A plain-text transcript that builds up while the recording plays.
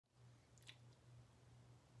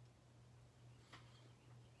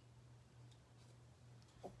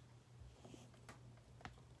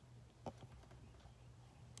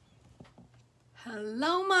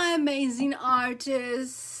Hello, my amazing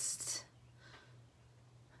artists.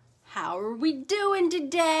 How are we doing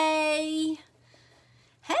today?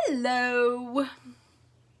 Hello.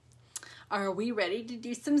 Are we ready to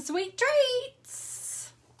do some sweet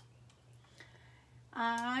treats?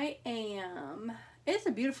 I am. It's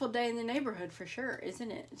a beautiful day in the neighborhood for sure, isn't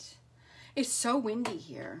it? It's so windy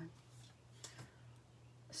here.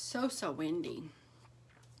 So windy.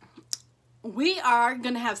 We are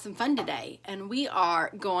going to have some fun today, and we are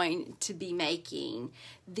going to be making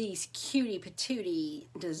these cutie patootie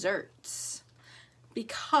desserts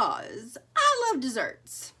because I love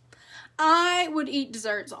desserts. I would eat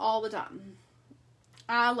desserts all the time.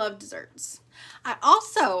 I love desserts. I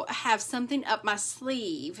also have something up my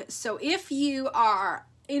sleeve, so if you are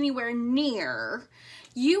anywhere near,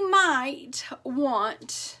 you might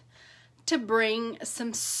want to bring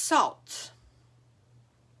some salt.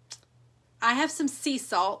 I have some sea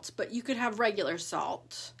salt, but you could have regular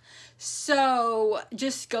salt. So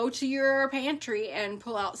just go to your pantry and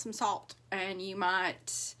pull out some salt, and we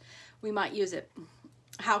might use it.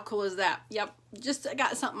 How cool is that? Yep, just I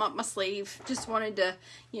got something up my sleeve. Just wanted to,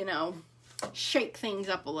 shake things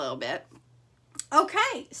up a little bit.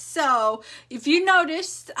 Okay, so if you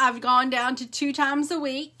noticed, I've gone down to 2 times a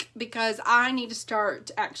week because I need to start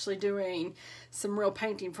actually doing some real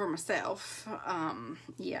painting for myself.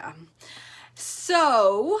 Yeah.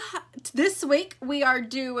 So this week we are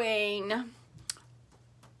doing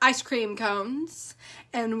ice cream cones,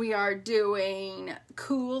 and we are doing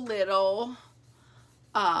cool little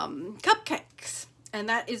cupcakes. And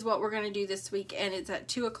that is what we're going to do this week, and it's at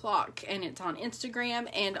 2 o'clock, and it's on Instagram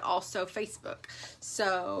and also Facebook.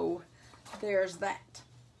 So there's that.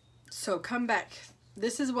 So come back.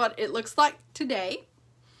 This is what it looks like today.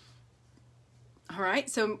 All right,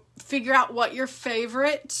 so figure out what your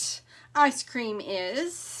favorite ice cream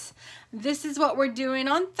is. This is what we're doing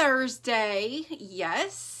on Thursday.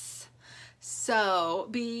 Yes. So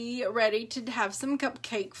be ready to have some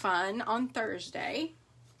cupcake fun on Thursday.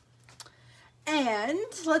 And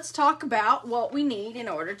let's talk about what we need in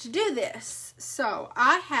order to do this. So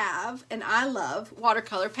I have, and I love,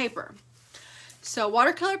 watercolor paper. So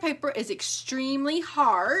watercolor paper is extremely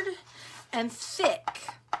hard and thick.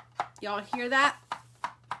 Y'all hear that?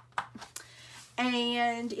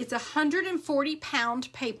 And it's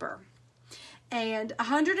 140-pound paper. And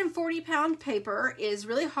 140-pound paper is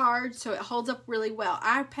really hard, so it holds up really well.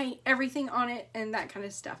 I paint everything on it and that kind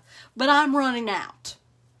of stuff. But I'm running out.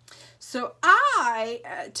 So I,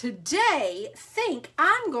 today, think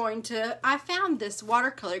I found this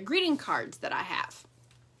watercolor greeting cards that I have.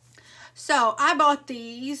 So I bought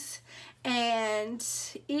these, and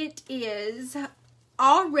it is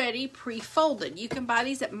already pre-folded. You can buy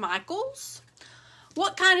these at Michael's.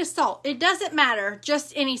 What kind of salt? It doesn't matter,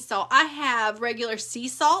 just any salt. I have regular sea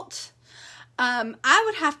salt. I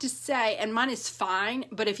would have to say, and mine is fine,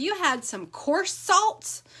 but if you had some coarse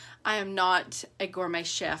salt, I am not a gourmet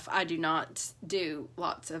chef. I do not do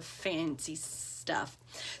lots of fancy stuff.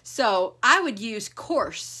 So I would use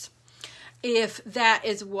coarse if that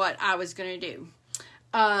is what I was going to do.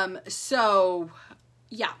 So,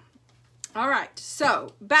 yeah. All right.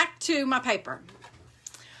 So, back to my paper.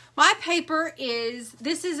 My paper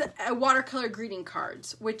this is a watercolor greeting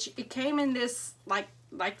cards, which it came in this, like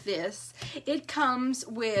this. It comes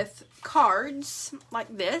with cards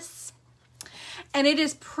like this. And it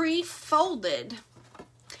is pre-folded,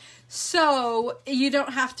 so you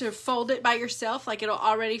don't have to fold it by yourself, like it'll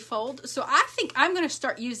already fold. So I think I'm going to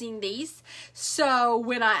start using these, so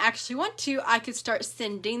when I actually want to, I could start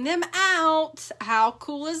sending them out. How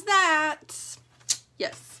cool is that?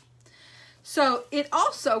 Yes. So it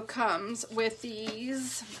also comes with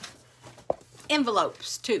these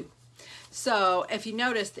envelopes too. So if you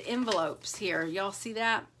notice the envelopes here, y'all see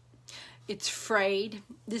that? It's frayed.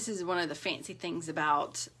 This is one of the fancy things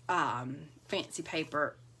about fancy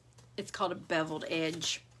paper. It's called a beveled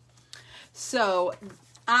edge. So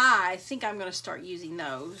I think I'm going to start using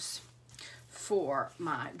those for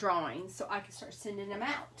my drawings so I can start sending them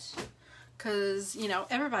out. Because,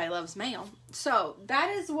 everybody loves mail. So that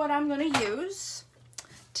is what I'm going to use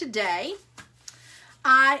today.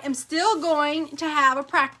 I am still going to have a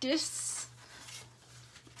practice.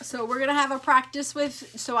 So we're going to have a practice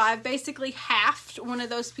so I've basically halved one of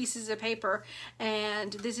those pieces of paper,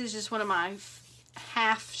 and this is just one of my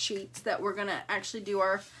half sheets that we're going to actually do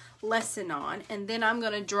our lesson on, and then I'm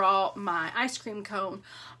going to draw my ice cream cone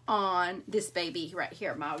on this baby right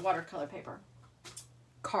here, my watercolor paper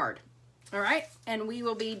card. All right, and we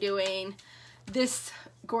will be doing this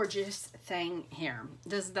gorgeous thing here.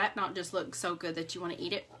 Does that not just look so good that you want to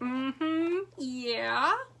eat it? Mm-hmm,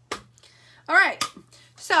 yeah. All right,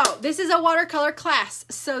 so this is a watercolor class.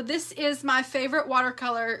 So this is my favorite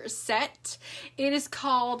watercolor set. It is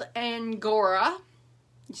called Angora.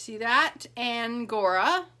 You see that?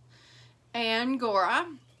 Angora. Angora.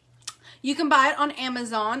 You can buy it on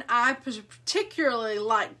Amazon. I particularly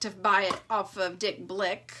like to buy it off of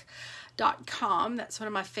dickblick.com. That's one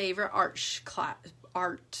of my favorite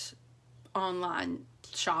art online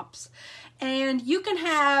shops. And you can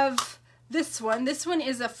have this one. This one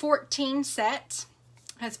is a 14 set.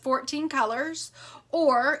 Has 14 colors,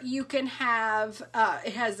 or you can have,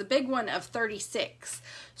 it has a big one of 36.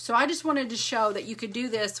 So I just wanted to show that you could do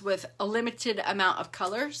this with a limited amount of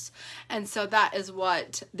colors. And so that is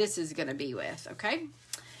what this is going to be with, okay?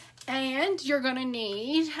 And you're going to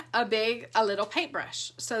need a little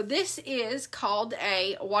paintbrush. So this is called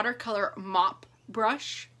a watercolor mop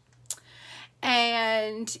brush.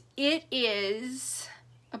 And it is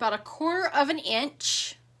about 1/4 of an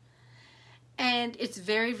inch. And it's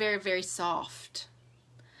very, very, very soft.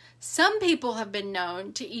 Some people have been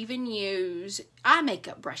known to even use eye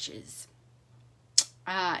makeup brushes.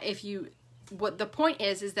 What the point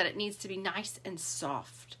is that it needs to be nice and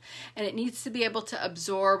soft. And it needs to be able to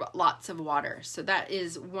absorb lots of water. So that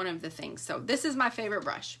is one of the things. So this is my favorite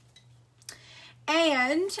brush.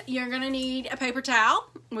 And you're going to need a paper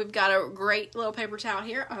towel. We've got a great little paper towel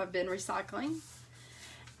here I've been recycling.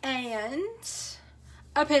 And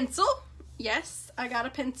a pencil. Yes, I got a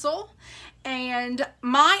pencil, and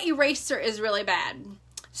my eraser is really bad.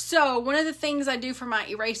 So one of the things I do for my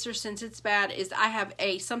eraser, since it's bad, is I have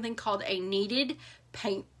something called a kneaded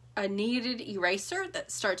eraser that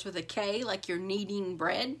starts with a K, like you're kneading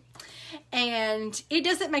bread. And it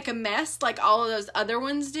doesn't make a mess like all of those other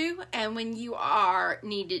ones do. And when you are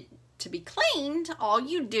needed to be cleaned, all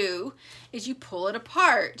you do is you pull it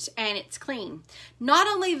apart and it's clean. Not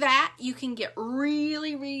only that, you can get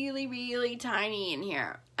really, really, really tiny in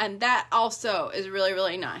here. And that also is really,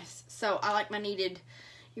 really nice. So I like my kneaded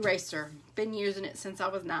eraser. Been using it since I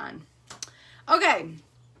was 9. Okay,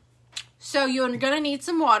 so you're gonna need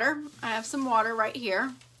some water. I have some water right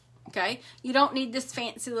here. Okay, you don't need this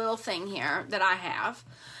fancy little thing here that I have.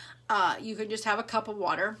 You can just have a cup of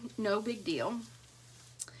water, no big deal.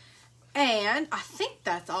 And I think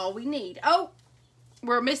that's all we need. Oh,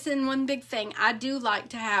 we're missing one big thing. I do like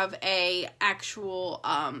to have a actual,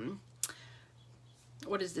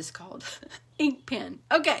 what is this called? Ink pen.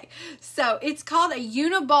 Okay, so it's called a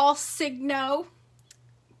Uniball Signo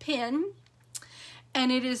pen.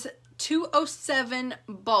 And it is 207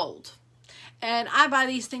 bold. And I buy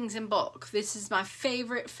these things in bulk. This is my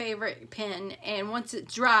favorite pen. And once it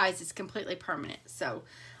dries, it's completely permanent. So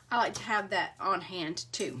I like to have that on hand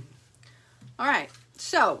too. All right,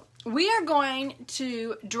 so we are going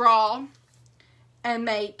to draw and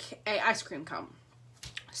make an ice cream cone.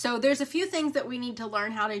 So there's a few things that we need to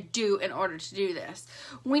learn how to do in order to do this.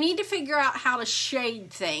 We need to figure out how to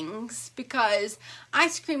shade things, because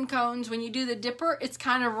ice cream cones, when you do the dipper, it's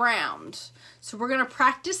kind of round. So we're going to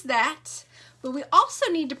practice that, but we also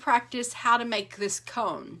need to practice how to make this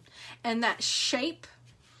cone. And that shape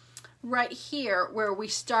right here where we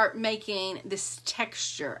start making this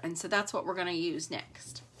texture, and so that's what we're going to use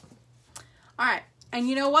next. All right, and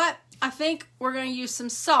you know what? I think we're going to use some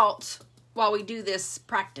salt while we do this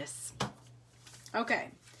practice. Okay,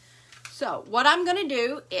 so what I'm going to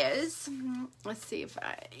do is, let's see if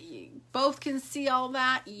you both can see all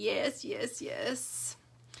that. Yes, yes, yes.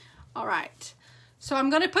 All right, so I'm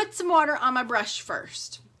going to put some water on my brush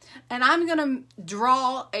first, and I'm going to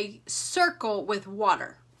draw a circle with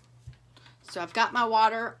water. So I've got my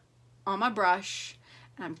water on my brush,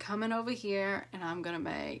 and I'm coming over here, and I'm going to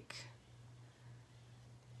make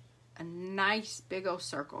a nice big old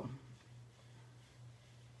circle.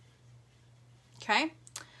 Okay?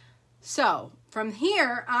 So from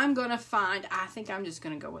here, I'm going to find, I think I'm just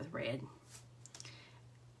going to go with red.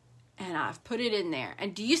 And I've put it in there.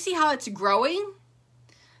 And do you see how it's growing?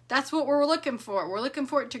 That's what we're looking for. We're looking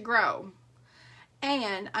for it to grow.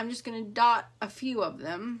 And I'm just going to dot a few of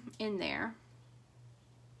them in there.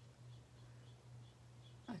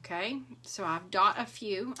 Okay, so I've dot a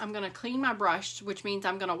few. I'm going to clean my brush, which means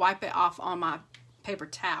I'm going to wipe it off on my paper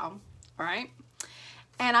towel. All right.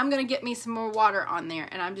 And I'm going to get me some more water on there,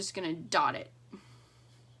 and I'm just going to dot it.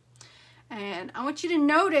 And I want you to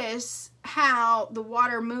notice how the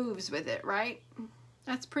water moves with it, right?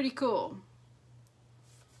 That's pretty cool.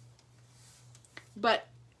 But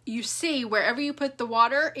you see, wherever you put the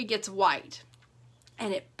water, it gets white.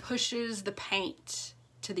 And it pushes the paint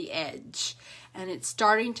to the edge. And it's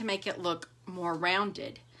starting to make it look more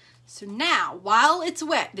rounded. So now, while it's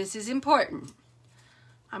wet, this is important.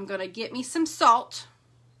 I'm going to get me some salt.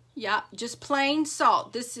 Yeah, just plain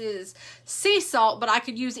salt. This is sea salt, but I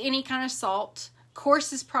could use any kind of salt.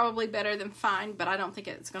 Coarse is probably better than fine, but I don't think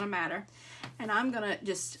it's going to matter. And I'm going to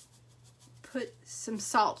just put some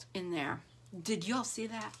salt in there. Did y'all see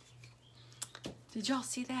that? Did y'all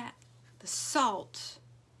see that? The salt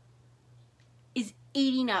is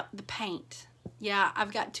eating up the paint. Yeah,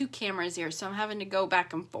 I've got two cameras here, so I'm having to go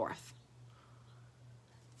back and forth.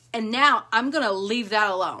 And now I'm going to leave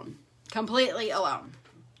that alone. Completely alone.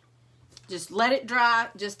 Just let it dry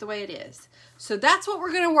just the way it is. So that's what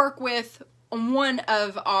we're going to work with on one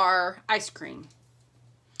of our ice cream.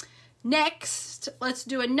 Next, let's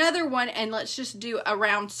do another one, and let's just do a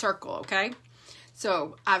round circle, okay?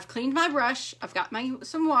 So I've cleaned my brush. I've got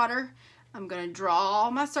some water. I'm going to draw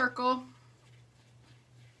my circle.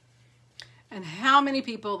 And how many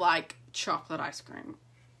people like chocolate ice cream?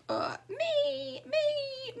 Me.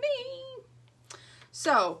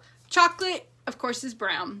 So chocolate, of course, is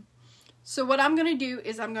brown. So what I'm going to do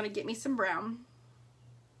is I'm going to get me some brown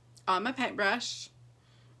on my paintbrush.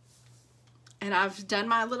 And I've done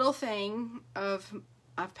my little thing of,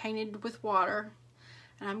 I've painted with water.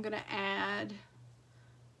 And I'm going to add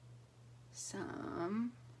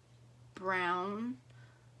some brown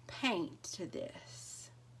paint to this.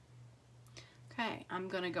 Okay, I'm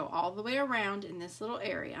going to go all the way around in this little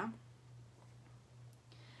area.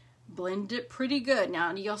 Blend it pretty good.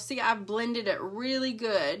 Now, you'll see I've blended it really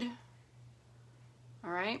good. All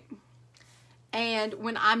right. And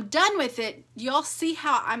when I'm done with it, y'all see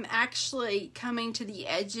how I'm actually coming to the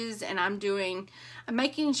edges and I'm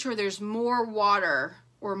making sure there's more water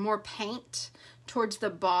or more paint towards the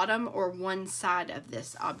bottom or one side of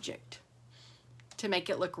this object to make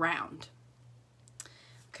it look round.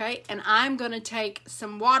 Okay, and I'm going to take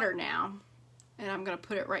some water now and I'm going to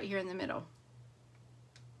put it right here in the middle.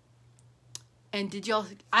 And did y'all,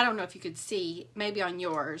 I don't know if you could see, maybe on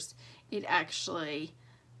yours, it actually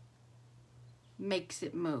makes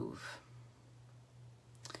it move.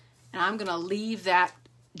 And I'm going to leave that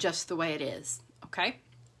just the way it is, okay?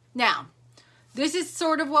 Now, this is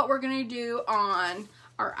sort of what we're going to do on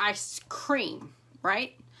our ice cream,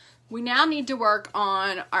 right? We now need to work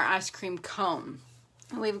on our ice cream cone.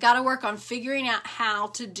 And we've got to work on figuring out how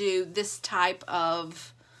to do this type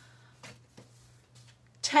of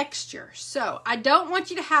texture. So I don't want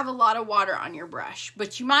you to have a lot of water on your brush,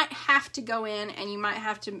 but you might have to go in and you might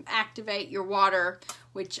have to activate your water,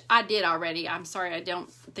 which I did already. I'm sorry, I don't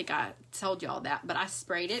think I told you all that, but I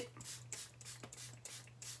sprayed it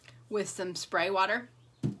with some spray water.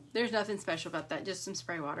 There's nothing special about that, just some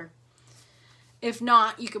spray water. If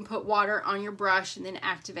not, you can put water on your brush and then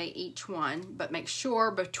activate each one, but make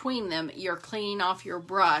sure between them you're cleaning off your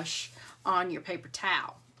brush on your paper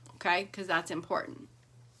towel, okay? Because that's important.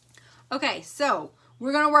 Okay, so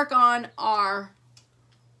we're going to work on our,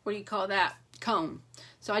 what do you call that, cone.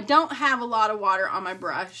 So I don't have a lot of water on my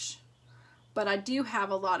brush, but I do have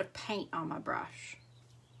a lot of paint on my brush,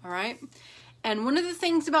 all right? And one of the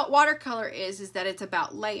things about watercolor is that it's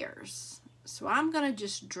about layers. So I'm going to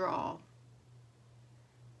just draw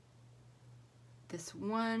this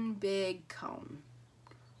one big cone,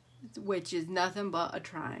 which is nothing but a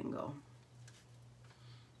triangle.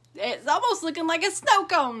 It's almost looking like a snow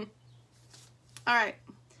cone. All right,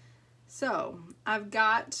 so I've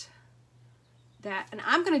got that, and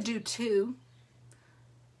I'm going to do two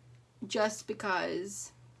just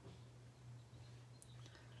because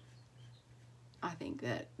I think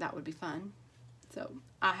that would be fun. So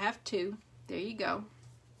I have two. There you go.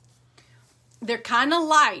 They're kind of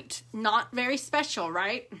light, not very special,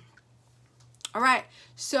 right? All right,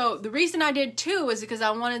 so the reason I did two is because I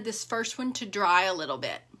wanted this first one to dry a little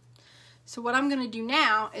bit. So what I'm going to do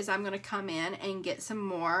now is I'm going to come in and get some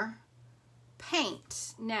more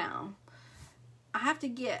paint. Now, I have to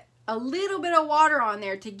get a little bit of water on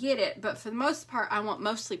there to get it, but for the most part, I want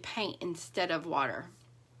mostly paint instead of water.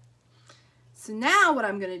 So now what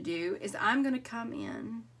I'm going to do is I'm going to come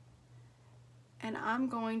in and I'm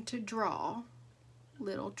going to draw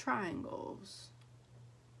little triangles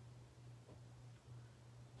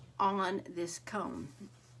on this cone.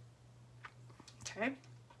 Okay,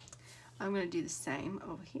 I'm going to do the same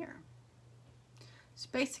over here. So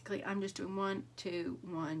basically I'm just doing 1, 2,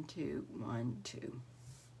 1, 2, 1, 2.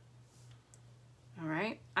 All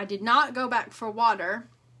right, I did not go back for water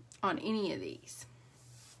on any of these.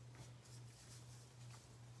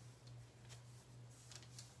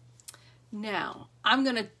 Now, I'm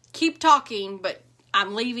going to keep talking, but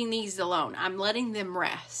I'm leaving these alone. I'm letting them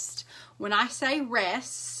rest. When I say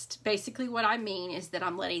rest, basically what I mean is that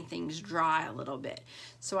I'm letting things dry a little bit.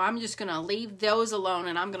 So I'm just going to leave those alone,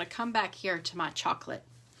 and I'm going to come back here to my chocolate.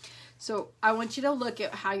 So I want you to look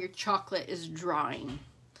at how your chocolate is drying.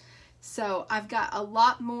 So I've got a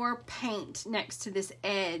lot more paint next to this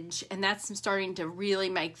edge, and that's starting to really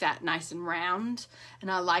make that nice and round, and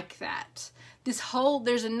I like that.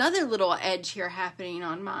 There's another little edge here happening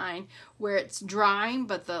on mine where it's drying,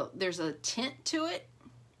 but there's a tint to it.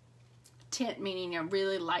 Tint meaning a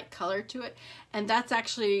really light color to it, and that's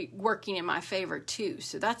actually working in my favor too,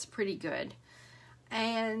 so that's pretty good.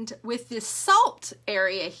 And with this salt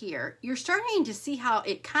area here, you're starting to see how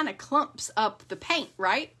it kind of clumps up the paint,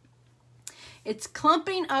 right? It's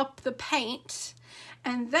clumping up the paint,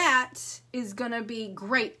 and that is going to be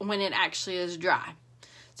great when it actually is dry.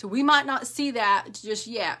 So we might not see that just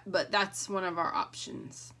yet, but that's one of our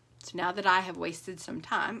options. So now that I have wasted some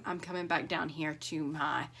time, I'm coming back down here to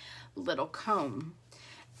my little cone.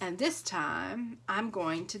 And this time, I'm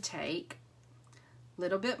going to take a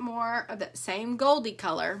little bit more of that same goldy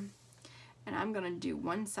color, and I'm going to do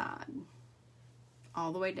one side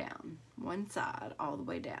all the way down, one side all the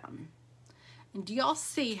way down. And do y'all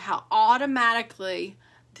see how automatically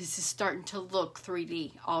this is starting to look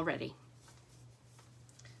 3D already?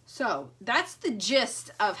 So that's the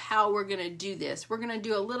gist of how we're going to do this. We're going to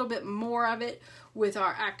do a little bit more of it with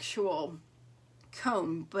our actual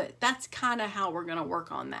cone, but that's kind of how we're going to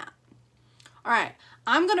work on that. All right,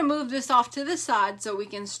 I'm going to move this off to the side so we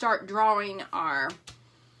can start drawing our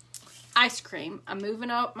ice cream. I'm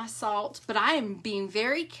moving up my salt, but I am being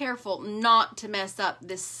very careful not to mess up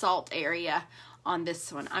this salt area on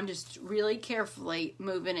this one. I'm just really carefully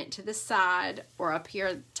moving it to the side or up here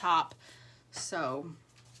at the top so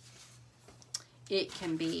it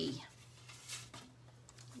can be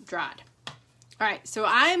dried. All right, so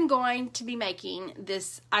I'm going to be making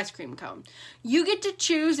this ice cream cone. You get to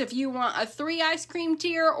choose if you want a 3 ice cream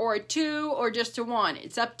tier or a 2 or just a 1.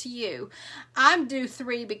 It's up to you. I do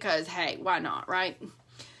 3 because, hey, why not, right?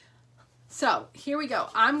 So here we go.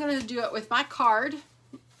 I'm going to do it with my card.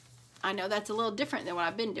 I know that's a little different than what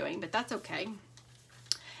I've been doing, but that's okay.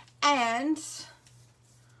 And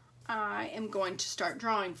I am going to start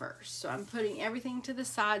drawing first. So I'm putting everything to the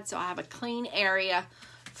side so I have a clean area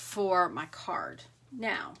for my card.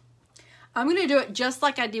 Now, I'm going to do it just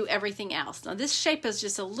like I do everything else. Now, this shape is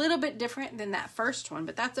just a little bit different than that first one,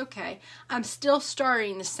 but that's okay. I'm still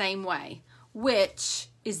starting the same way, which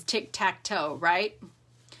is tic-tac-toe, right?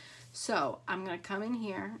 So, I'm going to come in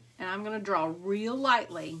here, and I'm going to draw real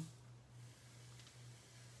lightly.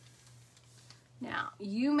 Now,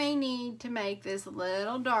 you may need to make this a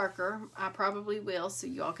little darker. I probably will so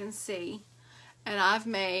y'all can see. And I've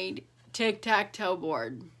made tic-tac-toe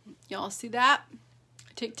board. Y'all see that?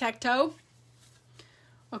 Tic-tac-toe?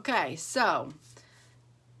 Okay, so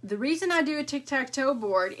the reason I do a tic-tac-toe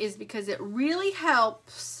board is because it really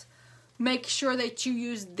helps make sure that you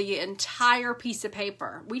use the entire piece of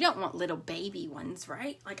paper. We don't want little baby ones,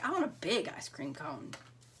 right? Like, I want a big ice cream cone.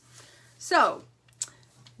 So,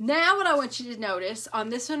 now what I want you to notice on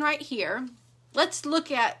this one right here, let's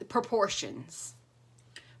look at proportions.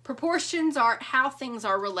 Proportions are how things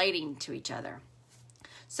are relating to each other.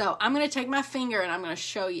 So I'm going to take my finger and I'm going to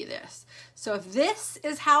show you this. So if this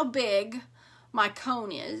is how big my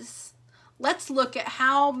cone is, let's look at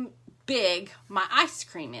how big my ice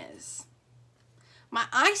cream is. My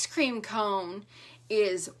ice cream cone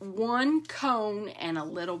is 1 cone and a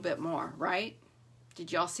little bit more, right?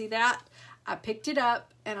 Did y'all see that? I picked it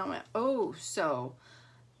up and I went, oh, so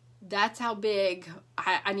that's how big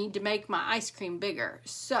I need to make my ice cream bigger.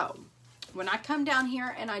 So when I come down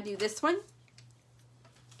here and I do this one,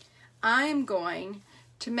 I'm going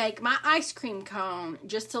to make my ice cream cone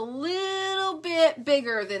just a little bit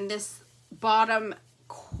bigger than this bottom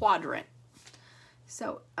quadrant.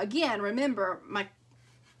 So again, remember, my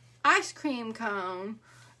ice cream cone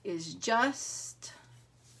is just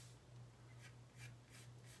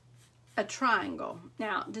a triangle.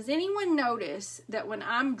 Now, does anyone notice that when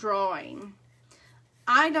I'm drawing,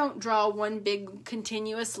 I don't draw one big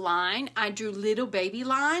continuous line. I drew little baby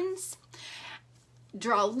lines.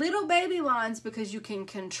 Draw little baby lines because you can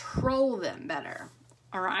control them better.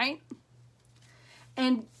 All right?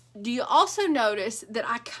 And do you also notice that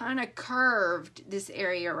I kind of curved this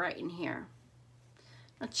area right in here?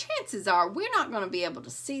 Now, chances are we're not going to be able to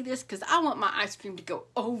see this because I want my ice cream to go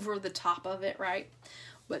over the top of it, right?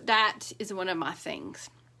 But that is one of my things.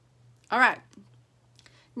 All right.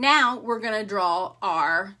 Now we're going to draw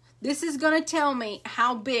this is going to tell me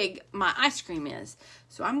how big my ice cream is.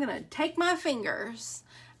 So I'm going to take my fingers,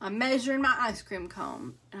 I'm measuring my ice cream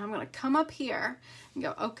cone, and I'm going to come up here and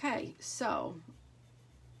go, okay, so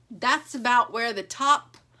that's about where the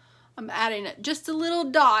top, I'm adding just a little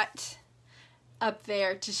dot, up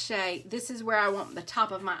there to say this is where I want the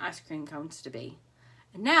top of my ice cream cones to be.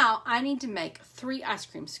 And now I need to make 3 ice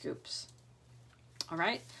cream scoops. All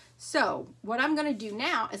right. So what I'm going to do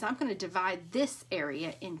now is I'm going to divide this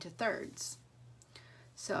area into thirds.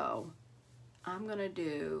 So I'm going to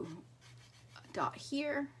do a dot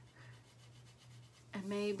here and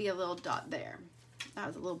maybe a little dot there. That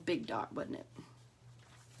was a little big dot, wasn't it?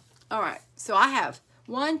 All right. So I have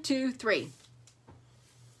 1, 2, 3.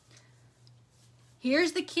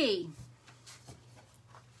 Here's the key.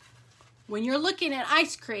 When you're looking at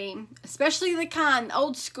ice cream, especially the kind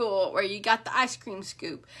old school where you got the ice cream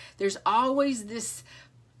scoop, there's always this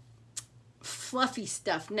fluffy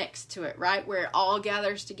stuff next to it, right? Where it all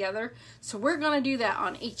gathers together. So we're going to do that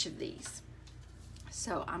on each of these.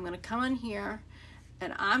 So I'm going to come in here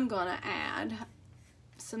and I'm going to add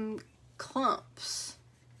some clumps.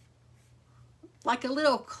 Like a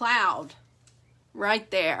little cloud right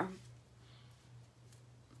there.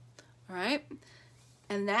 All right.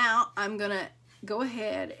 And now I'm going to go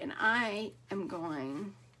ahead and I am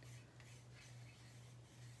going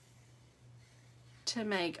to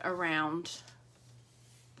make a round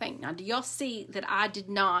thing. Now, do y'all see that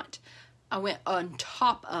I went on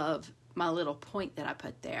top of my little point that I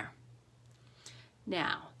put there.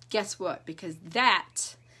 Now, guess what? Because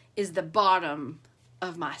that is the bottom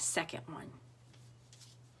of my second one.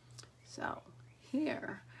 So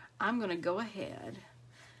here, I'm going to go ahead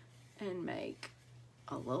and make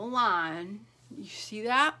a little line. You see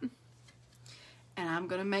that? And I'm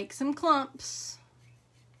going to make some clumps,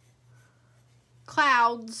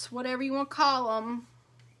 clouds, whatever you want to call them,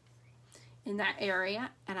 in that area.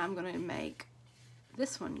 And I'm going to make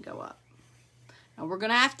this one go up. Now we're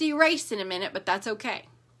going to have to erase in a minute, but that's okay.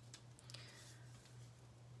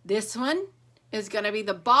 This one is going to be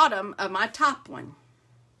the bottom of my top one.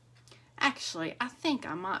 Actually, I think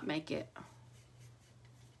I might make it.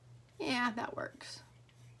 Yeah, that works.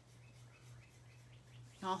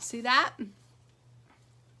 Y'all see that?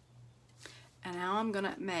 And now I'm going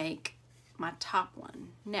to make my top one.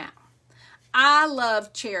 Now, I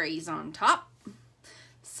love cherries on top.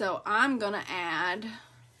 So I'm going to add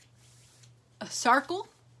a circle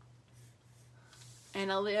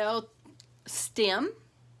and a little stem.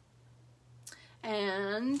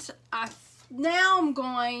 And now I'm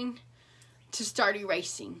going to start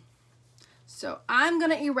erasing. So I'm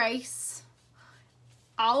going to erase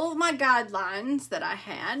all of my guidelines that I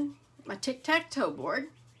had, my tic-tac-toe board,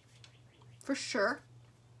 for sure.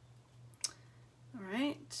 All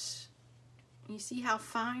right. You see how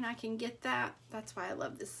fine I can get that? That's why I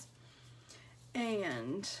love this.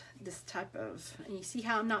 And this type of, and you see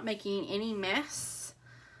how I'm not making any mess?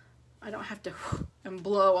 I don't have to and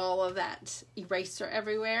blow all of that eraser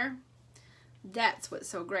everywhere. That's what's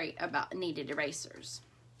so great about kneaded erasers.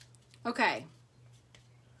 Okay.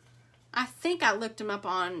 I think I looked them up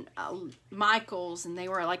on Michael's and they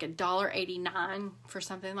were like $1.89 for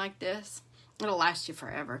something like this. It'll last you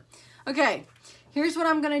forever. Okay, here's what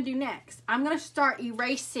I'm going to do next. I'm going to start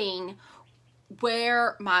erasing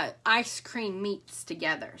where my ice cream meets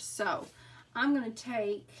together. So I'm going to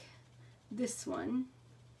take this one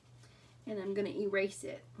and I'm going to erase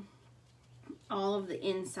it. All of the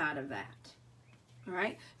inside of that. All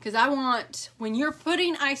right, because I want, when you're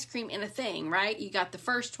putting ice cream in a thing, right, you got the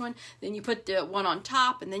first one, then you put the one on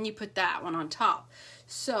top, and then you put that one on top.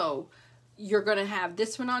 So you're going to have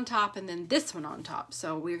this one on top and then this one on top.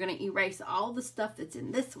 So we're going to erase all the stuff that's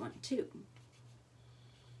in this one too.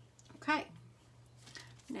 Okay,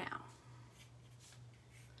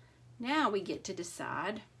 now we get to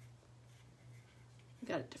decide. We've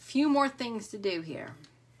got a few more things to do here.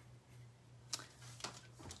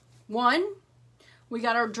 One, we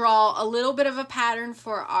got to draw a little bit of a pattern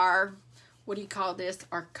for our, what do you call this?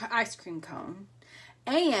 Our ice cream cone.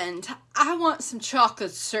 And I want some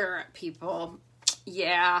chocolate syrup, people.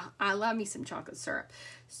 Yeah, I love me some chocolate syrup.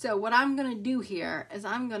 So what I'm going to do here is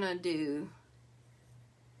I'm going to do,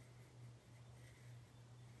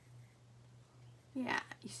 yeah,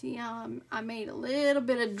 you see how I made a little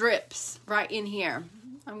bit of drips right in here.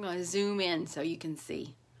 I'm going to zoom in so you can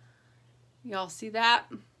see. Y'all see that?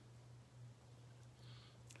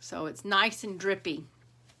 So it's nice and drippy.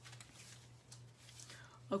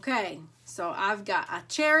 Okay, so I've got a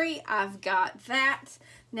cherry, I've got that.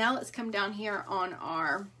 Now let's come down here on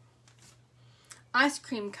our ice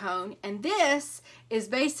cream cone. And this is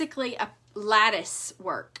basically a lattice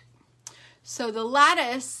work. So the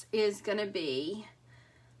lattice is going to be,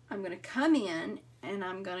 I'm going to come in and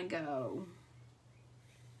I'm going to go,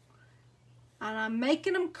 and I'm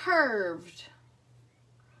making them curved.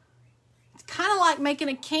 Kind of like making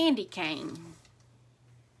a candy cane.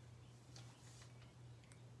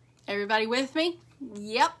 Everybody with me?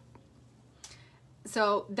 Yep.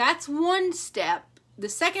 So that's one step. The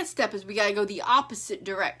second step is we got to go the opposite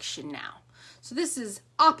direction now. So this is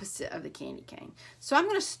opposite of the candy cane. So I'm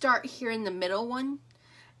going to start here in the middle one,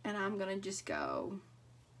 and I'm going to just go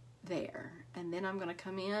there. And then I'm going to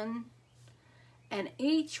come in, and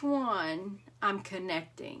each one I'm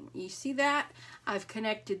connecting. You see that? I've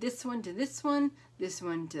connected this one to this one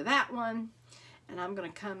to that one, and I'm going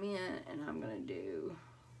to come in and I'm going to do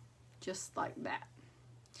just like that.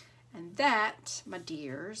 And that, my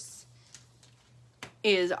dears,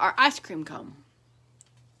 is our ice cream cone.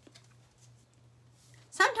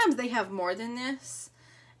 Sometimes they have more than this,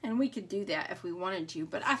 and we could do that if we wanted to,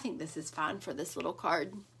 but I think this is fine for this little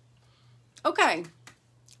card. Okay,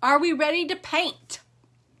 are we ready to paint?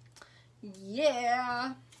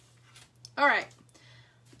 Yeah. All right.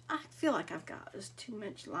 I feel like I've got just too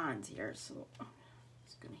much lines here, so I'm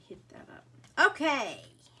just going to hit that up. Okay.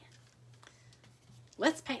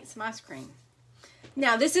 Let's paint some ice cream.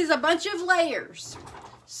 Now, this is a bunch of layers.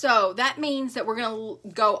 So that means that we're going to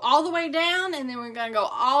go all the way down, and then we're going to go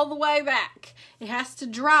all the way back. It has to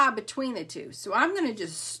dry between the two. So I'm going to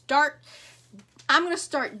just start,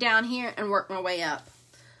 down here and work my way up,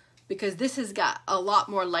 because this has got a lot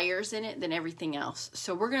more layers in it than everything else.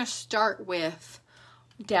 So we're going to start with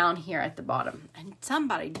down here at the bottom. And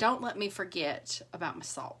somebody, don't let me forget about my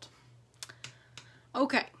salt.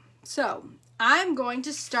 Okay, so I'm going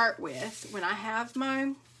to start with, when I have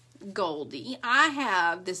my Goldie, I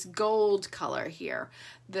have this gold color here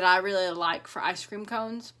that I really like for ice cream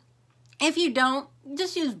cones. If you don't,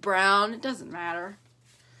 just use brown. It doesn't matter.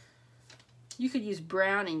 You could use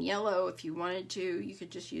brown and yellow if you wanted to. You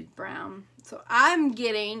could just use brown. So I'm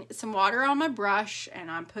getting some water on my brush,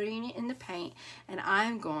 and I'm putting it in the paint, and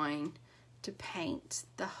I'm going to paint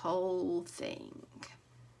the whole thing.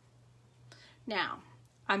 Now,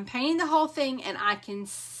 I'm painting the whole thing, and I can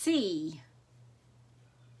see,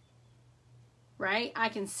 right? I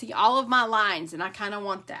can see all of my lines, and I kind of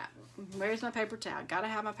want that. Where's my paper towel? Gotta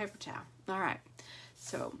have my paper towel. All right.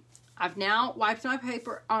 So I've now wiped my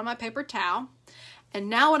paper on my paper towel. And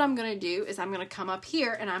now what I'm going to do is I'm going to come up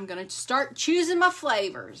here, and I'm going to start choosing my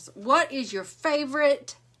flavors. What is your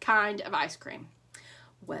favorite kind of ice cream?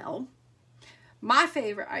 Well, my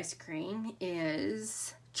favorite ice cream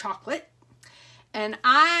is chocolate. And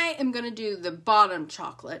I am going to do the bottom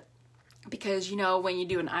chocolate, because, you know, when you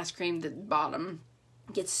do an ice cream, the bottom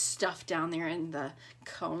gets stuffed down there in the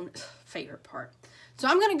cone. Favorite part. So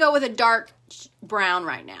I'm going to go with a dark brown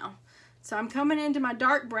right now. So I'm coming into my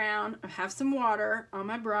dark brown. I have some water on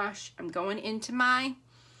my brush. I'm going into my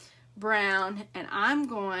brown, and I'm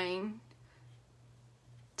going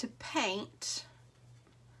to paint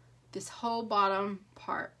this whole bottom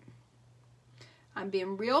part. I'm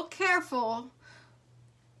being real careful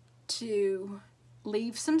to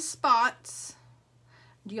leave some spots.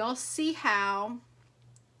 Do y'all see how?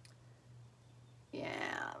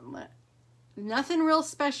 Yeah, nothing real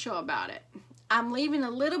special about it. I'm leaving a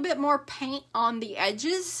little bit more paint on the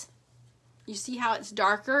edges. You see how it's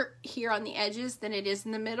darker here on the edges than it is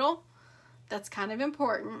in the middle? That's kind of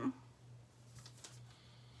important.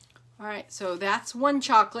 All right, so that's one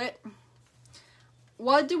chocolate.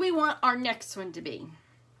 What do we want our next one to be?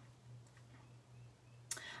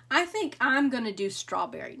 I think I'm going to do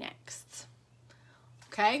strawberry next.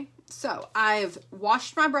 Okay, so I've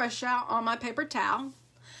washed my brush out on my paper towel.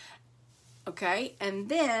 Okay, and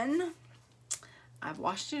then I've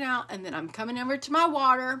washed it out, and then I'm coming over to my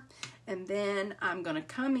water, and then I'm going to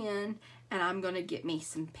come in, and I'm going to get me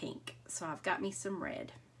some pink. So I've got me some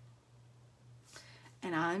red,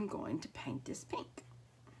 and I'm going to paint this pink.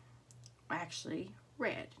 Actually,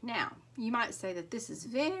 red. Now, you might say that this is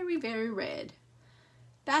very, very red.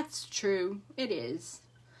 That's true. It is.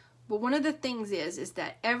 But one of the things is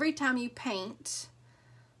that every time you paint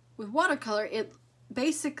with watercolor, it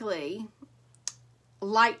basically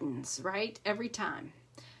lightens, right? Every time.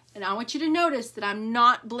 And I want you to notice that I'm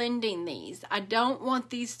not blending these. I don't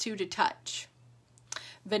want these two to touch.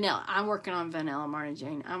 Vanilla. I'm working on vanilla, Marta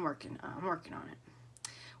Jane. I'm working on it.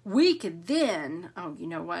 We could then, oh, you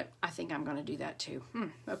know what? I think I'm going to do that too.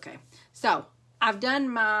 Okay. So I've done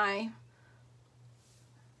my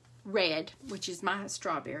red, which is my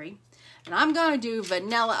strawberry, and I'm going to do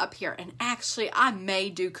vanilla up here. And actually, I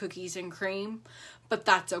may do cookies and cream, but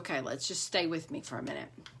that's okay. Let's just stay with me for a minute.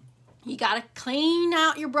 You got to clean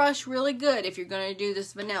out your brush really good if you're going to do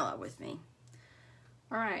this vanilla with me.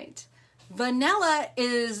 All right. Vanilla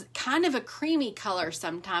is kind of a creamy color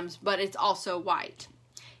sometimes, but it's also white.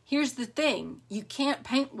 Here's the thing. You can't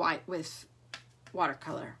paint white with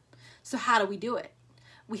watercolor. So how do we do it?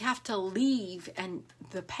 we have to leave and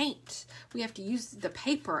the paint, we have to use the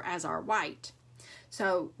paper as our white.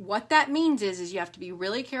 So what that means is you have to be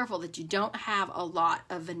really careful that you don't have a lot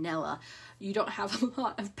of vanilla. You don't have a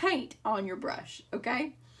lot of paint on your brush,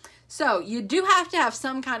 okay? So you do have to have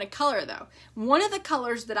some kind of color though. One of the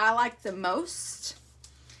colors that I like the most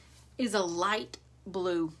is a light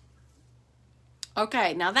blue.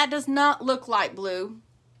 Okay, now that does not look light blue,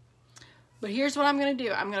 but here's what I'm gonna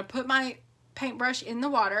do. I'm gonna put my paintbrush in the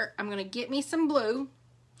water. I'm gonna get me some blue.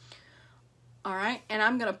 All right, and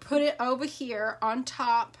I'm gonna put it over here on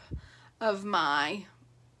top of my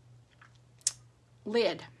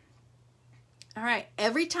lid. All right,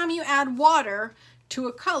 every time you add water to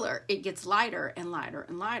a color, it gets lighter and lighter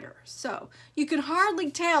and lighter. So you can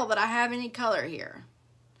hardly tell that I have any color here.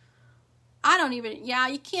 I don't even, yeah,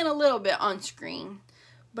 you can a little bit on screen,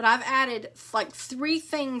 but I've added like 3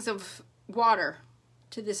 things of water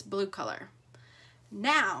to this blue color.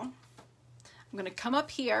 Now, I'm gonna come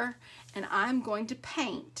up here and I'm going to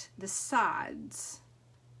paint the sides.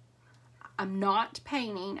 I'm not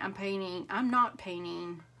painting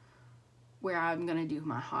where I'm gonna do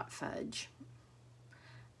my hot fudge,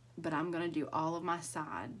 but I'm gonna do all of my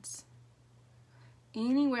sides.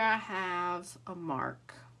 Anywhere I have a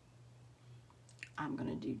mark, I'm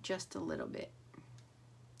gonna do just a little bit.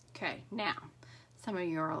 Okay, now, some of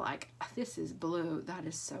you are like, this is blue, that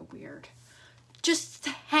is so weird. Just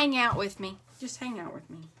hang out with me. Just hang out with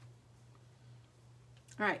me.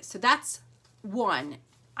 All right, so that's one.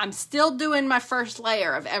 I'm still doing my first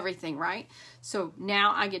layer of everything, right? So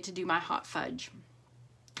now I get to do my hot fudge.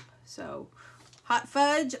 So hot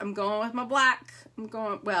fudge, I'm going with my black. I'm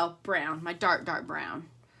going, well, brown, my dark brown.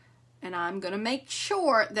 And I'm going to make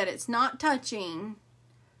sure that it's not touching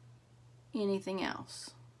anything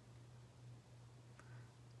else.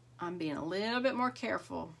 I'm being a little bit more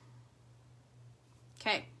careful.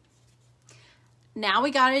 Okay. Now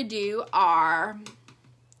we got to do our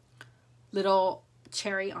little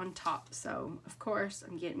cherry on top. So, of course,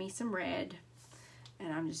 I'm getting me some red.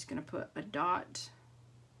 And I'm just going to put a dot,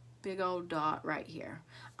 big old dot right here.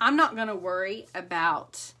 I'm not going to worry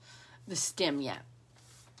about the stem yet.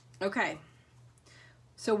 Okay.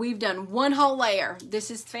 So we've done one whole layer. This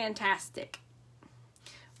is fantastic.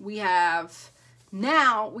 We have,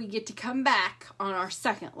 now we get to come back on our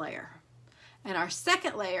second layer. And our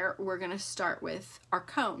second layer, we're going to start with our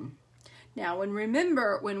cone. Now,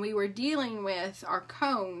 remember when we were dealing with our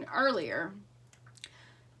cone earlier,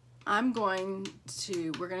 we're going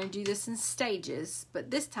to do this in stages,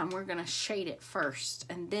 but this time we're going to shade it first,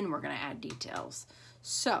 and then we're going to add details.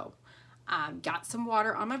 So, I've got some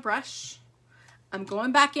water on my brush. I'm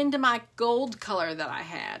going back into my gold color that I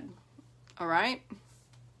had. All right?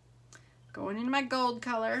 Going into my gold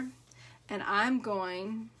color, and I'm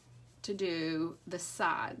going to do the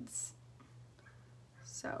sides.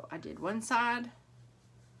 So I did one side,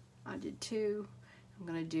 I did 2. I'm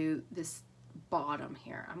going to do this bottom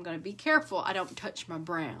here. I'm going to be careful I don't touch my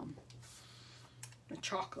brown. The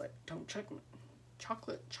chocolate, don't touch my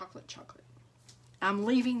chocolate. I'm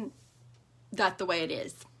leaving that the way it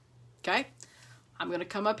is. Okay? I'm going to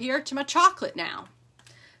come up here to my chocolate now.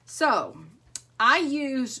 So I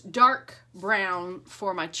use dark brown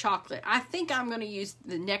for my chocolate. I think I'm going to use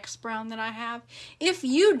the next brown that I have. If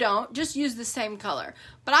you don't, just use the same color.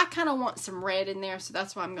 But I kind of want some red in there, so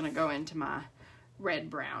that's why I'm going to go into my red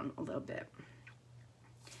brown a little bit.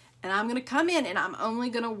 And I'm going to come in and I'm only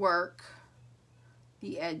going to work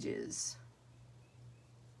the edges.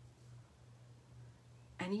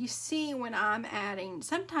 And you see when I'm adding,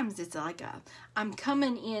 sometimes it's like I'm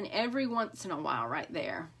coming in every once in a while right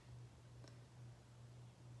there.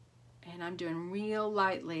 And I'm doing real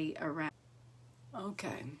lightly around.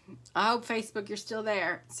 Okay. I hope Facebook you're still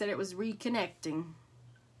there. It said it was reconnecting.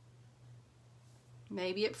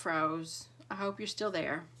 Maybe it froze. I hope you're still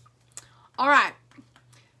there. All right.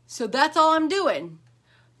 So that's all I'm doing.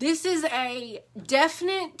 This is a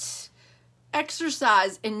definite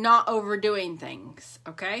exercise in not overdoing things.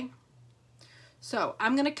 Okay? So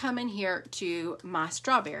I'm going to come in here to my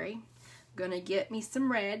strawberry. I'm going to get me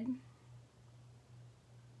some red.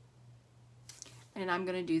 And I'm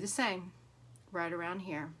going to do the same right around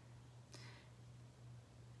here.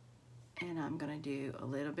 And I'm going to do a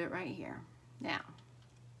little bit right here. Now.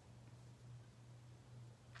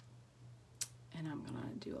 And I'm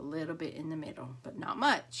going to do a little bit in the middle, but not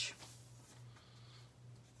much.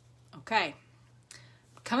 Okay.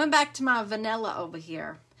 Coming back to my vanilla over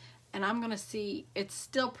here. And I'm going to see it's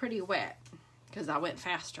still pretty wet because I went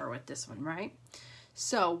faster with this one, right?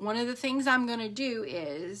 So one of the things I'm going to do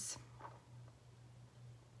is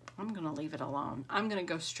I'm going to leave it alone. I'm going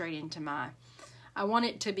to go straight into my, I want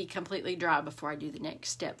it to be completely dry before I do the next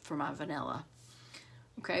step for my vanilla.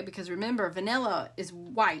 Okay, because remember, vanilla is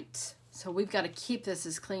white, so we've got to keep this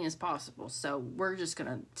as clean as possible. So we're just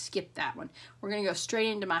going to skip that one. We're going to go straight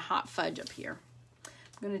into my hot fudge up here.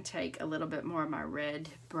 I'm going to take a little bit more of my red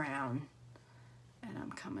brown, and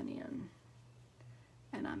I'm coming in,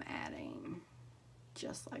 and I'm adding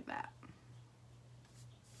just like that.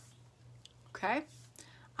 Okay,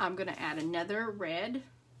 I'm going to add another red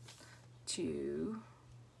to...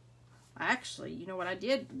 Actually, you know what I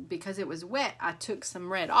did? Because it was wet, I took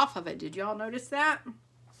some red off of it. Did y'all notice that?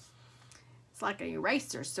 It's like an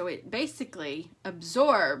eraser, so it basically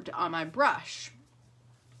absorbed on my brush.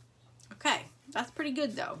 Okay, that's pretty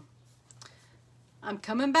good though. I'm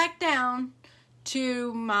coming back down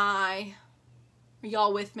to my... Are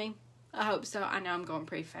y'all with me? I hope so. I know I'm going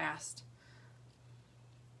pretty fast.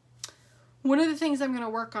 One of the things I'm going to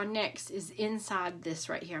work on next is inside this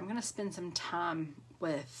right here. I'm going to spend some time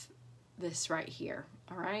with this right here.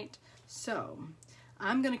 All right, so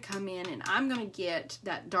I'm going to come in and I'm going to get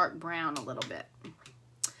that dark brown a little bit,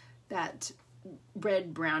 that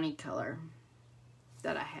red browny color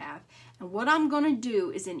that I have, and what I'm going to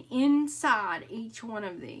do is inside each one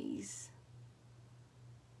of these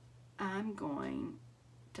I'm going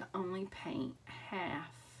to only paint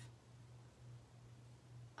half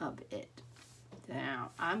of it.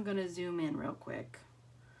 Now I'm going to zoom in real quick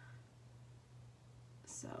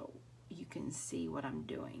so you can see what I'm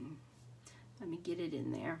doing. Let me get it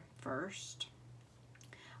in there first.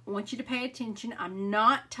 I want you to pay attention. I'm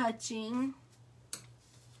not touching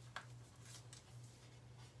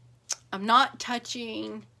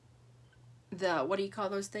the, what do you call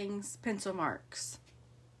those things? Pencil marks.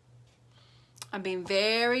 I'm being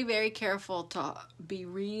very, very careful to be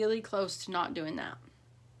really close to not doing that.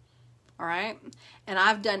 All right? And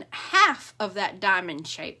I've done half of that diamond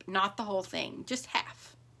shape, not the whole thing, just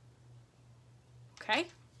half. Okay?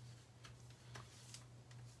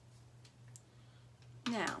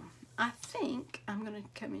 Now, I think I'm going to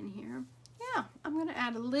come in here. Yeah, I'm going to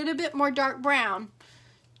add a little bit more dark brown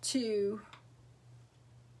to...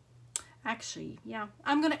 Actually, yeah,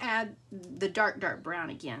 I'm going to add the dark brown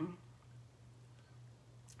again.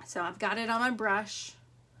 So I've got it on my brush,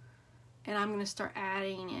 and I'm going to start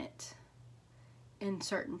adding it in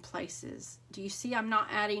certain places. Do you see I'm not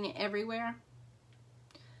adding it everywhere?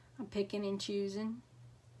 I'm picking and choosing.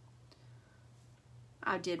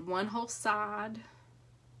 I did one whole side,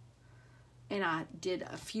 and I did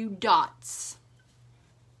a few dots.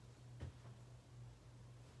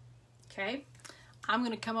 Okay, I'm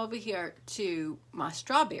going to come over here to my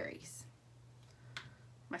strawberries.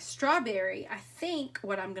 My strawberry, I think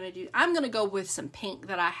what I'm going to do, I'm going to go with some pink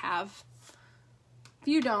that I have. If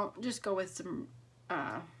you don't, just go with some,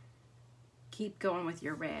 keep going with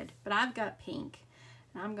your red. But I've got pink,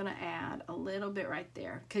 and I'm going to add a little bit right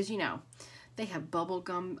there. Because, you know, they have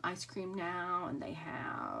bubblegum ice cream now, and they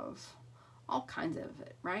have all kinds of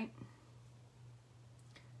it, right?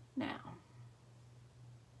 Now,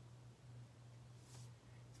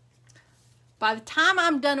 by the time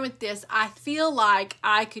I'm done with this, I feel like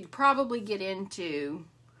I could probably get into,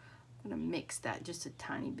 I'm going to mix that just a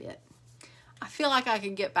tiny bit. I feel like I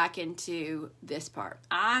could get back into this part.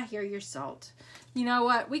 I hear your salt. You know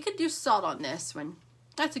what? We could do salt on this one.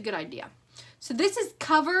 That's a good idea. So this is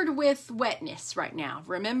covered with wetness right now.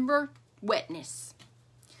 Remember? Wetness.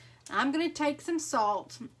 I'm going to take some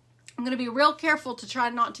salt. I'm going to be real careful to try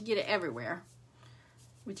not to get it everywhere,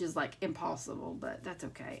 which is like impossible, but that's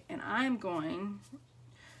okay. And I'm going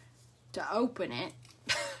to open it.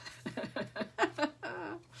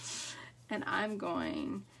 And I'm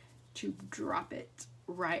going to drop it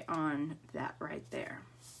right on that right there.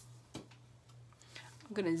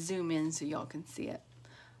 I'm going to zoom in so y'all can see it.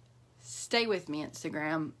 Stay with me,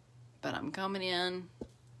 Instagram, but I'm coming in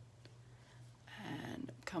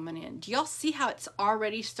and coming in. Do y'all see how it's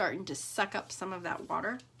already starting to suck up some of that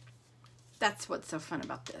water? That's what's so fun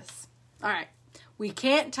about this. All right, we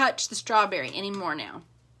can't touch the strawberry anymore now.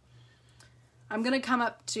 I'm going to come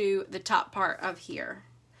up to the top part of here,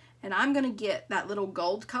 and I'm going to get that little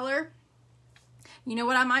gold color. You know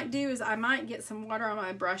what I might do is I might get some water on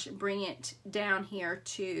my brush and bring it down here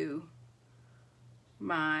to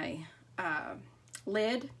my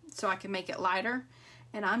lid so I can make it lighter.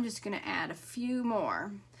 And I'm just going to add a few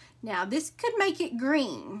more. Now, this could make it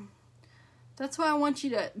green. That's why I want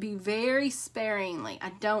you to be very sparingly.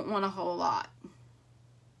 I don't want a whole lot.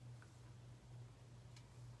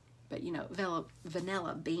 But, you know,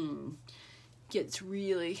 vanilla bean gets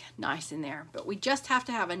really nice in there. But we just have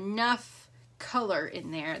to have enough color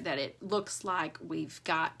in there that it looks like we've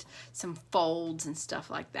got some folds and stuff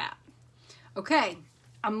like that. Okay,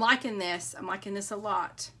 I'm liking this. I'm liking this a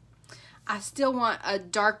lot. I still want a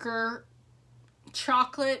darker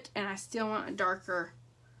chocolate, and I still want a darker.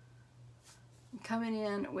 I'm coming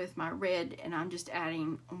in with my red, and I'm just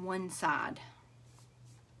adding one side.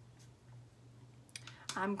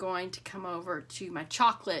 I'm going to come over to my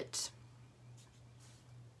chocolate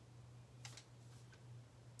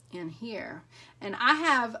in here. And I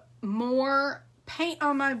have more paint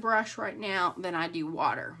on my brush right now than I do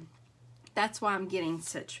water. That's why I'm getting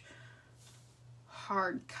such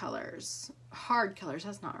hard colors. Hard colors,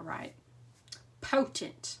 that's not right.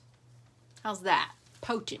 Potent. How's that?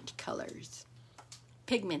 Potent colors.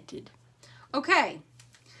 Pigmented. Okay.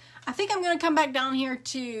 I think I'm going to come back down here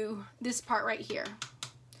to this part right here.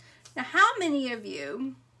 Now, how many of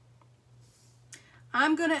you,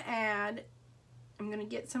 I'm going to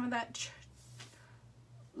get some of that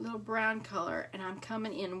little brown color, and I'm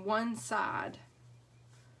coming in one side,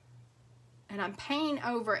 and I'm painting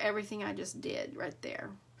over everything I just did right there.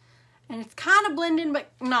 And it's kind of blending, but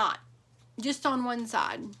not. Just on one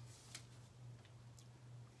side.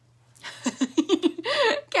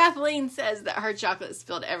 Kathleen says that her chocolate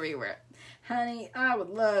spilled everywhere. Honey, I would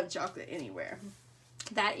love chocolate anywhere.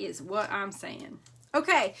 That is what I'm saying.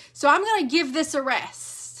 Okay, so I'm going to give this a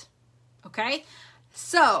rest. Okay,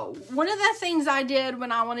 so one of the things I did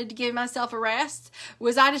when I wanted to give myself a rest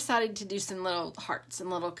was I decided to do some little hearts and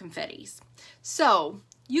little confettis. So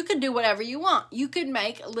you could do whatever you want. You could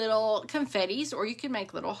make little confettis, or you could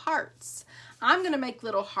make little hearts. I'm going to make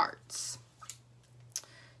little hearts.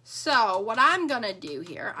 So what I'm going to do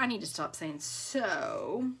here, I need to stop saying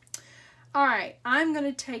so. All right, I'm going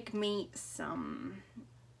to take me some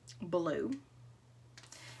blue.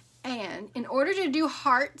 And in order to do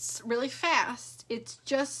hearts really fast, it's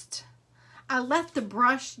just, I let the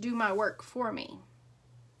brush do my work for me.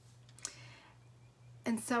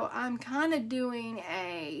 And so I'm kind of doing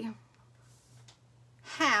a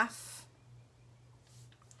half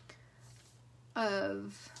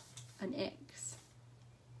of an X.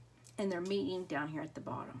 And they're meeting down here at the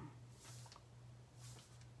bottom.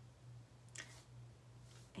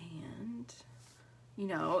 And, you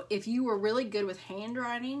know, if you were really good with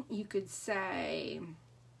handwriting, you could say,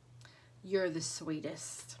 "You're the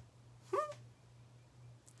sweetest."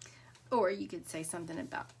 Or you could say something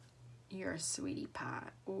about, "You're a sweetie pie,"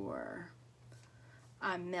 or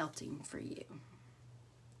 "I'm melting for you."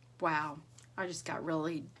 Wow, I just got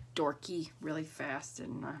really dorky really fast.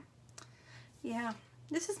 And yeah,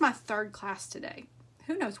 this is my third class today.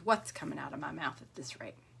 Who knows what's coming out of my mouth at this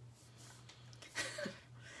rate.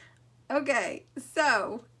 Okay,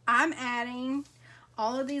 so I'm adding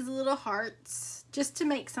all of these little hearts just to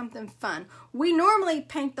make something fun. We normally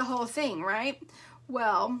paint the whole thing, right?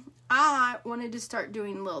 Well, I wanted to start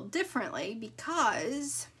doing a little differently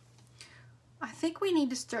because I think we need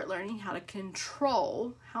to start learning how to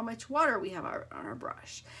control how much water we have on our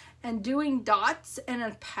brush. And doing dots in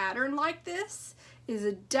a pattern like this is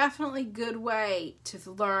a definitely good way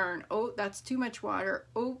to learn, oh, that's too much water,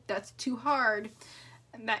 oh, that's too hard,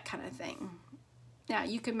 and that kind of thing. Now,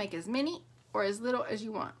 you can make as many or as little as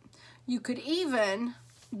you want. You could even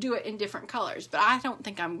do it in different colors, but I don't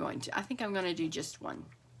think I'm going to. I think I'm going to do just one.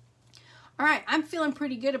 All right, I'm feeling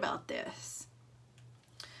pretty good about this.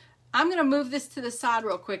 I'm going to move this to the side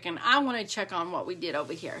real quick, and I want to check on what we did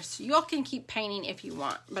over here. So y'all can keep painting if you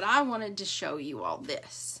want, but I wanted to show you all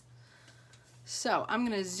this. So I'm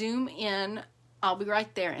going to zoom in. I'll be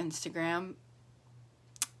right there, Instagram.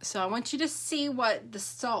 So I want you to see what the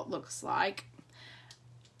salt looks like.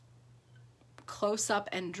 Close up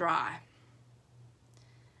and dry.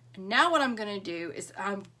 And now what I'm going to do is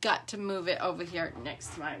I've got to move it over here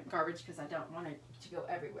next to my garbage because I don't want it to go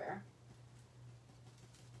everywhere.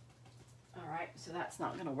 Alright, so that's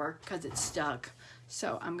not going to work because it's stuck.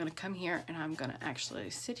 So I'm going to come here and I'm going to actually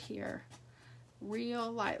sit here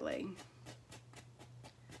real lightly.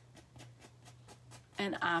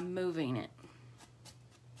 And I'm moving it.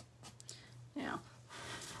 Now,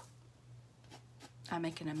 I'm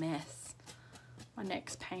making a mess. My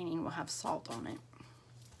next painting will have salt on it.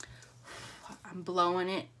 I'm blowing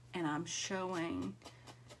it and I'm showing.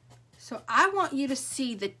 So I want you to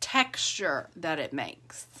see the texture that it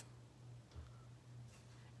makes.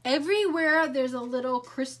 Everywhere there's a little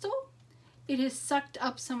crystal, it has sucked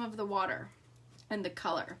up some of the water and the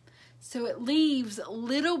color. So it leaves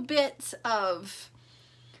little bits of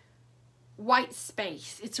white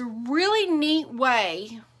space. It's a really neat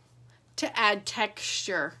way to add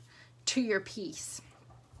texture to your piece.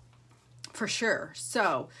 For sure.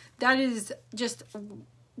 So that is just,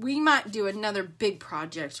 we might do another big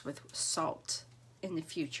project with salt in the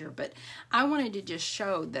future, but I wanted to just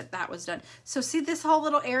show that that was done. So see this whole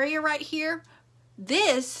little area right here?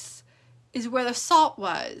 This is where the salt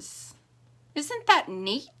was. Isn't that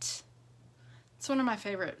neat? It's one of my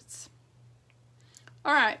favorites.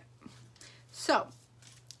 All right, so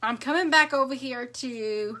I'm coming back over here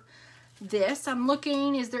to this. I'm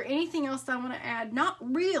looking, is there anything else I want to add? Not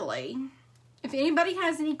really. If anybody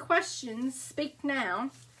has any questions, speak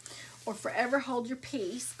now or forever hold your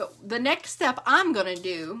peace. But the next step I'm going to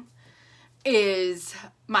do is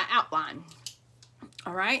my outline.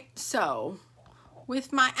 All right, so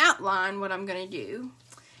with my outline, what I'm going to do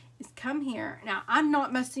is come here. Now, I'm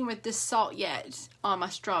not messing with this salt yet on my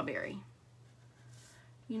strawberry.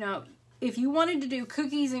 You know, if you wanted to do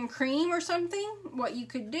cookies and cream or something, what you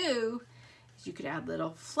could do is you could add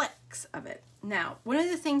little flecks of it. Now, one of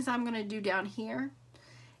the things I'm going to do down here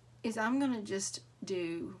is I'm going to just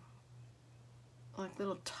do like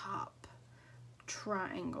little top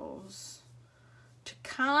triangles to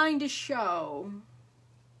kind of show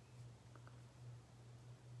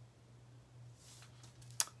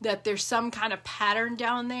that there's some kind of pattern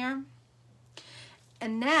down there.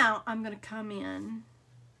 And now I'm going to come in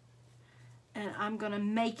and I'm going to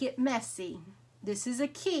make it messy. This is a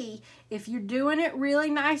key. If you're doing it really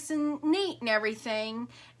nice and neat and everything,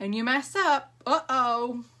 and you mess up,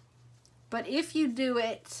 uh-oh. But if you do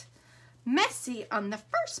it messy on the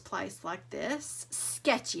first place like this,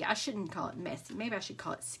 sketchy. I shouldn't call it messy. Maybe I should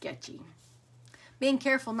call it sketchy. Being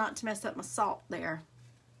careful not to mess up my salt there.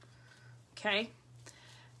 Okay?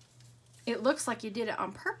 It looks like you did it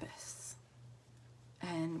on purpose.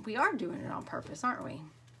 And we are doing it on purpose, aren't we?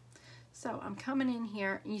 So I'm coming in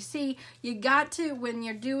here. You see, you got to, when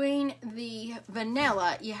you're doing the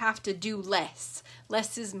vanilla, you have to do less.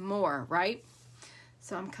 Less is more, right?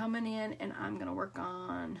 So I'm coming in and I'm going to work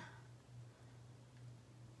on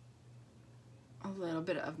a little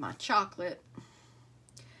bit of my chocolate.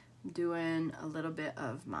 I'm doing a little bit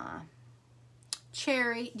of my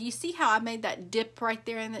cherry. Do you see how I made that dip right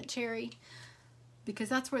there in that cherry? Because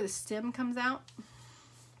that's where the stem comes out.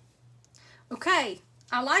 Okay.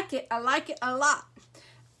 I like it. I like it a lot.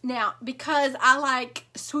 Now, because I like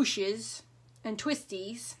swooshes and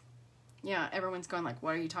twisties. Yeah, everyone's going like,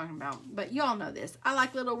 what are you talking about? But you all know this. I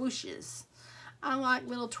like little whooshes. I like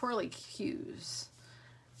little twirly cues.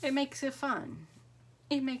 It makes it fun.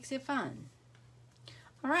 It makes it fun.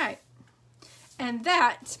 All right. And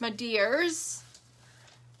that, my dears,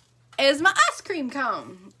 is my ice cream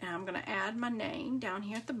cone. And I'm going to add my name down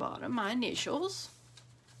here at the bottom, my initials.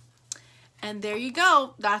 And there you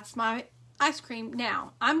go. That's my ice cream.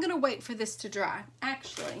 Now, I'm going to wait for this to dry.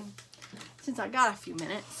 Actually, since I got a few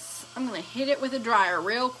minutes, I'm going to hit it with a dryer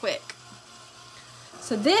real quick.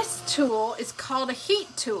 So this tool is called a heat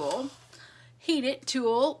tool. Heat it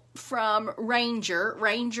tool from Ranger.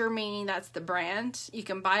 Ranger meaning that's the brand. You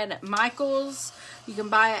can buy it at Michael's. You can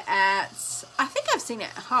buy it at, I think I've seen it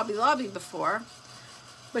at Hobby Lobby before.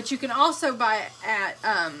 But you can also buy it at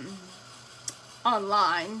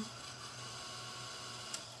online.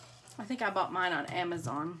 I think I bought mine on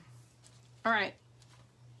Amazon. All right.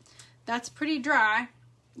 That's pretty dry.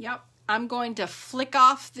 Yep. I'm going to flick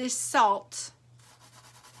off this salt.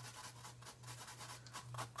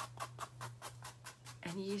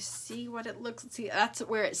 And you see what it looks like. See, that's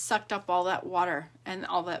where it sucked up all that water and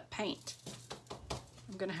all that paint.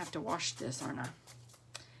 I'm going to have to wash this, aren't I?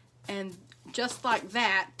 And just like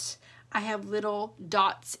that, I have little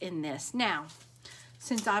dots in this. Now,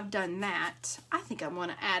 since I've done that, I think I want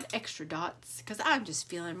to add extra dots because I'm just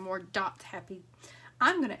feeling more dot happy.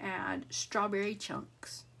 I'm going to add strawberry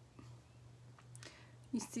chunks.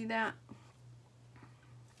 You see that?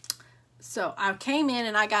 So I came in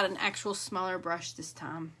and I got an actual smaller brush this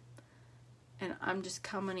time. And I'm just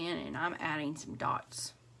coming in and I'm adding some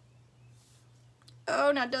dots.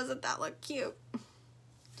 Oh, now doesn't that look cute?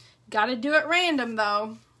 Got to do it random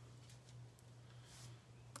though.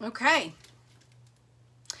 Okay.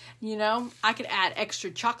 You know, I could add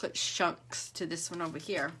extra chocolate chunks to this one over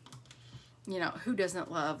here. You know, who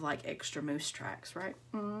doesn't love like extra mousse tracks, right?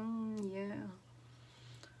 Yeah.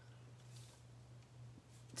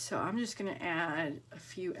 So I'm just going to add a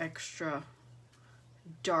few extra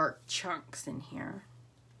dark chunks in here.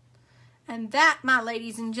 And that, my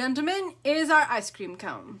ladies and gentlemen, is our ice cream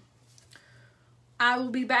cone. I will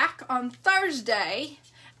be back on Thursday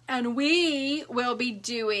and we will be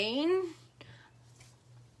doing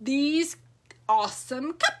these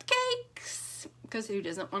awesome cupcakes. Because who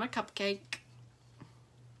doesn't want a cupcake?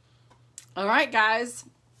 All right, guys.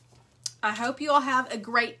 I hope you all have a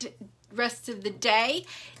great rest of the day.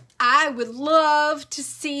 I would love to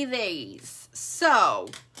see these. So,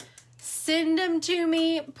 Send them to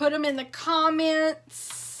me. Put them in the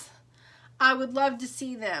comments. I would love to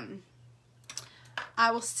see them.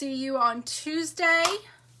 I will see you on Tuesday.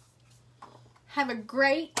 Have a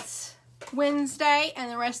great Wednesday and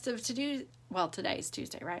the rest of today. Well, today's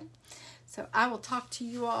Tuesday, right? So I will talk to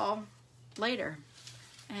you all later.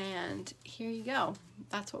 And here you go.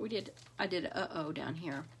 That's what we did. I did uh-oh down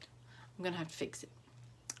here. I'm going to have to fix it.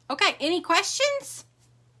 Okay, any questions?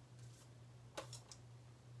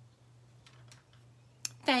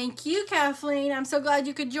 Thank you, Kathleen. I'm so glad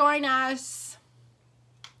you could join us.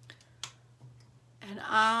 And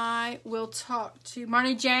I will talk to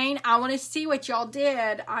Marnie Jane. I want to see what y'all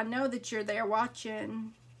did. I know that you're there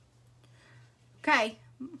watching. Okay.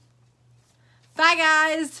 Bye,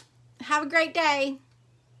 guys. Have a great day.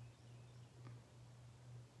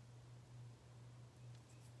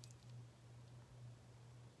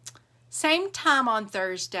 Same time on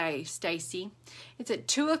Thursday, Stacy. It's at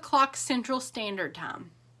 2 o'clock Central Standard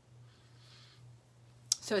Time.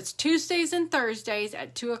 So it's Tuesdays and Thursdays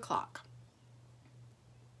at 2 o'clock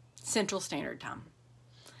Central Standard Time.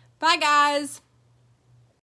 Bye, guys.